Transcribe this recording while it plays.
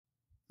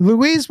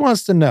Louise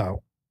wants to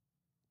know,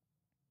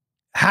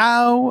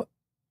 how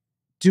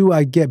do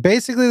I get,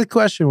 basically the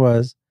question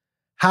was,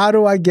 how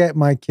do I get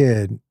my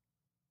kid,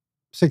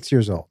 6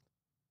 years old,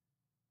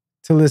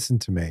 to listen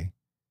to me?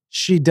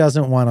 She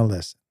doesn't want to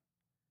listen.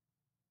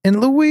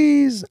 And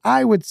Louise,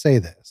 I would say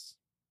this,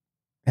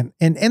 and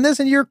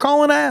listen, you're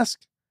call and ask.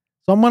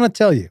 So I'm going to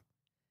tell you,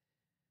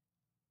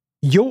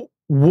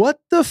 what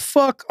the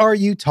fuck are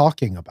you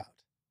talking about?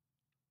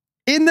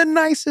 In the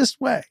nicest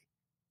way.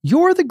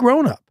 You're the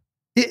grown-up.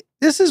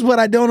 This is what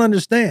I don't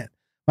understand.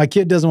 My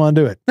kid doesn't want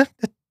to do it.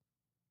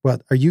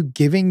 What, are you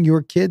giving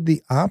your kid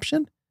the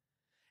option?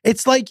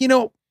 It's like,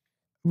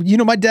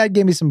 my dad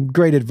gave me some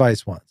great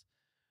advice once.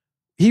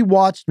 He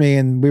watched me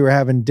and we were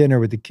having dinner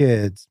with the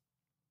kids.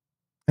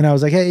 And I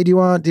was like, hey, do you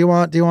want?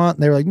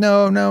 And they were like,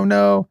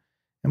 no.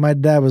 And my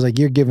dad was like,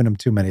 you're giving them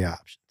too many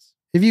options.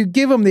 If you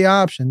give them the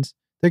options,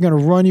 they're going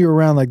to run you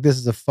around like this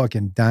is a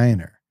fucking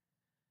diner.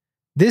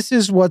 This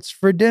is what's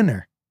for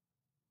dinner.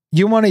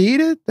 You want to eat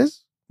it?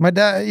 My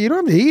dad, you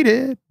don't have to eat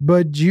it,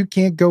 but you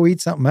can't go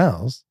eat something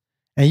else.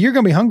 And you're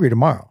going to be hungry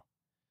tomorrow.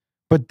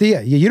 But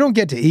you don't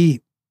get to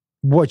eat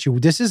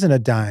this isn't a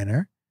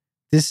diner.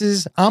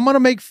 I'm going to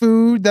make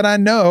food that I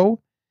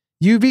know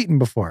you've eaten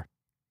before.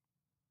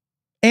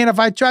 And if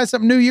I try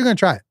something new, you're going to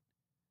try it.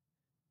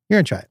 You're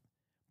going to try it.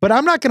 But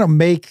I'm not going to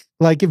make,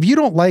 if you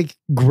don't like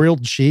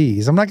grilled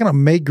cheese, I'm not going to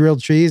make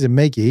grilled cheese and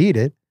make you eat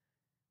it.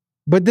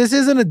 But this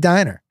isn't a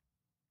diner.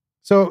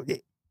 So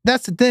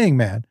that's the thing,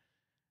 man.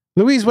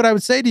 Louise, what I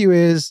would say to you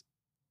is,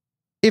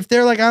 if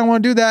they're like, I don't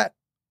want to do that,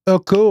 oh,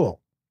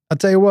 cool. I'll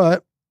tell you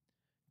what,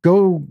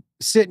 go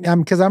sit,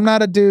 because I'm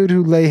not a dude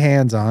who lay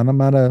hands on.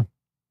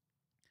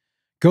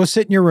 Go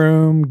sit in your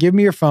room, give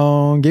me your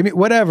phone, give me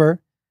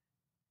whatever.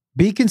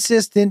 Be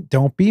consistent.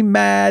 Don't be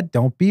mad.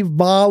 Don't be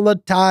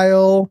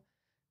volatile.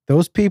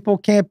 Those people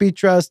can't be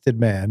trusted,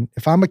 man.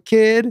 If I'm a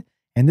kid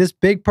and this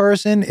big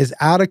person is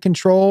out of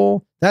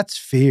control, that's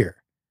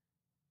fear.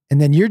 And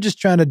then you're just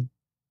trying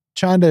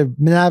to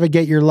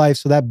navigate your life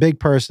so that big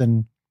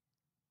person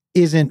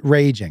isn't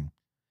raging.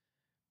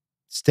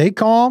 Stay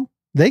calm.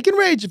 They can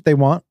rage if they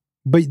want,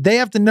 but they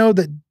have to know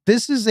that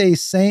this is a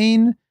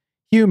sane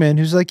human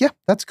who's like, yeah,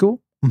 that's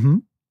cool. Mm-hmm.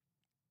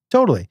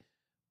 Totally.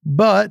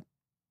 But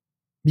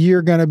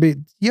you're going to be,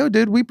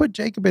 dude, we put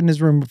Jacob in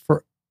his room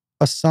for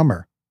a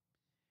summer.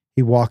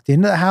 He walked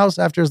into the house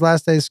after his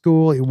last day of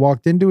school. He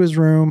walked into his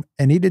room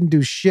and he didn't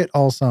do shit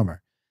all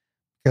summer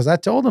because I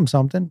told him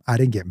something. I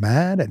didn't get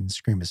mad. I didn't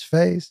scream his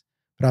face,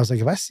 but I was like,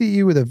 if I see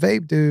you with a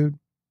vape, dude,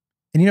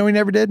 and he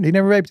never did. He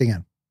never vaped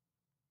again.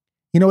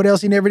 You know what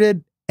else he never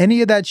did?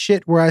 Any of that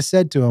shit where I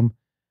said to him,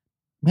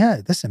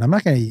 yeah, listen, I'm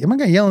not going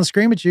to yell and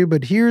scream at you,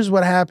 but here's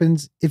what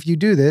happens if you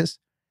do this.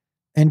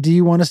 And do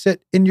you want to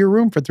sit in your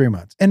room for 3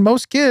 months? And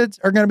most kids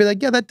are going to be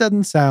like, yeah, that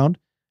doesn't sound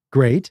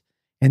great.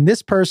 And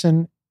this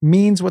person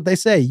means what they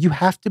say. You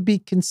have to be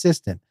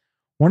consistent.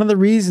 One of the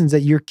reasons that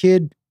your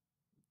kid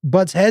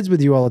butts heads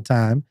with you all the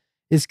time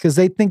is because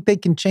they think they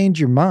can change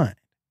your mind.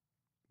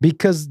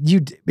 Because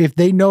if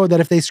they know that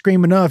if they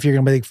scream enough, you're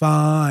going to be like,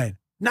 fine.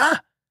 Nah,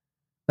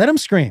 let them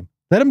scream.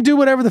 Let them do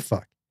whatever the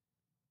fuck.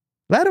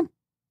 Let them.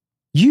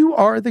 You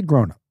are the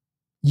grown-up.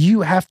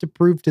 You have to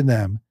prove to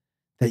them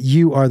that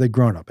you are the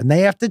grown-up. And they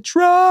have to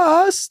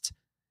trust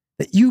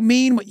that you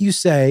mean what you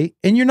say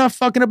and you're not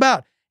fucking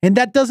about. And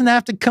that doesn't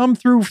have to come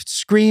through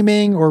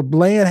screaming or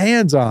laying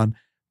hands on.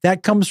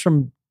 That comes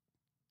from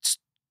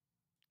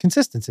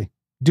consistency,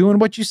 doing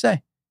what you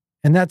say.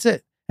 And that's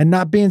it. And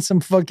not being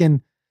some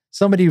fucking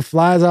somebody who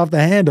flies off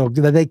the handle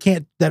that they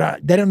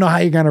don't know how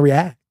you're going to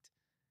react.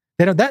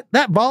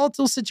 That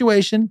volatile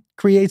situation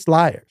creates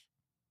liars.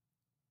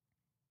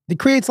 It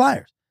creates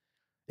liars.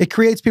 It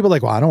creates people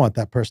like, well, I don't want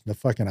that person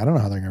to I don't know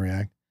how they're going to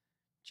react.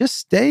 Just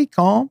stay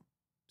calm,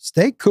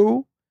 stay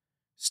cool,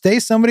 stay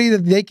somebody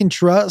that they can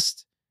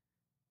trust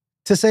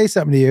to say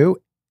something to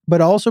you, but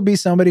also be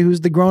somebody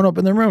who's the grown up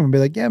in the room and be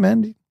like, yeah,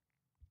 man,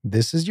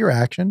 this is your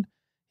action.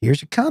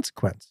 Here's your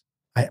consequence.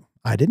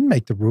 I didn't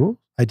make the rule.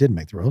 I didn't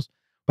make the rules,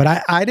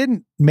 but I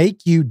didn't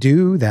make you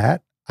do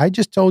that. I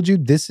just told you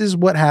this is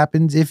what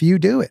happens if you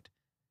do it.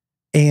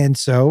 And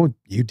so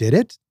you did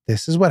it.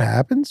 This is what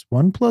happens.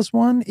 1 +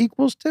 1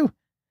 = 2.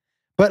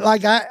 But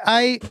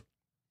I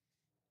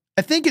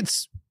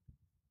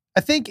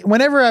think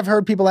whenever I've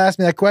heard people ask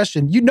me that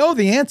question,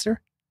 the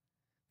answer.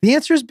 The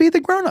answer is be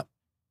the grown-up.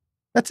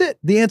 That's it.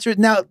 The answer is,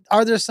 now,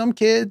 are there some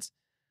kids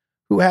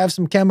who have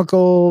some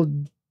chemical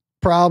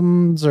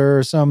problems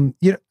or some,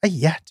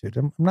 yeah, dude,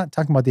 I'm not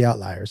talking about the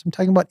outliers. I'm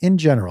talking about in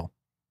general.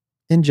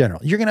 In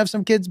general, you're going to have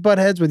some kids butt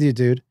heads with you,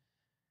 dude.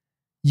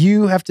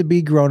 You have to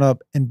be grown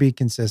up and be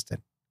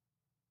consistent.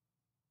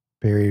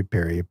 Period.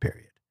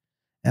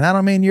 And I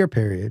don't mean your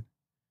period.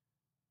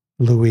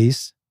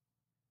 Louise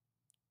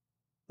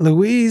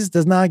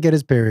does not get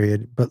his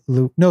period, but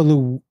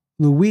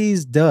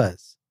Louise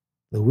does.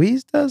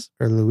 Louise does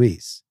or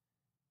Louise?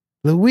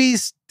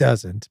 Louise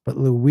doesn't, but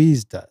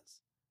Louise does.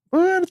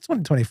 Well, it's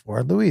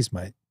 2024. Louise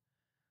might.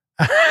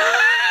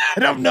 I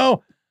don't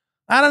know.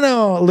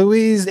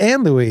 Louise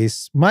and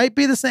Louise might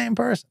be the same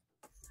person.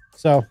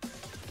 So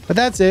But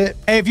that's it.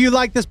 Hey, if you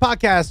like this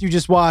podcast you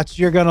just watched,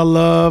 you're going to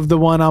love the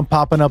one I'm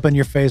popping up in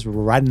your face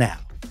right now.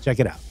 Check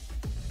it out.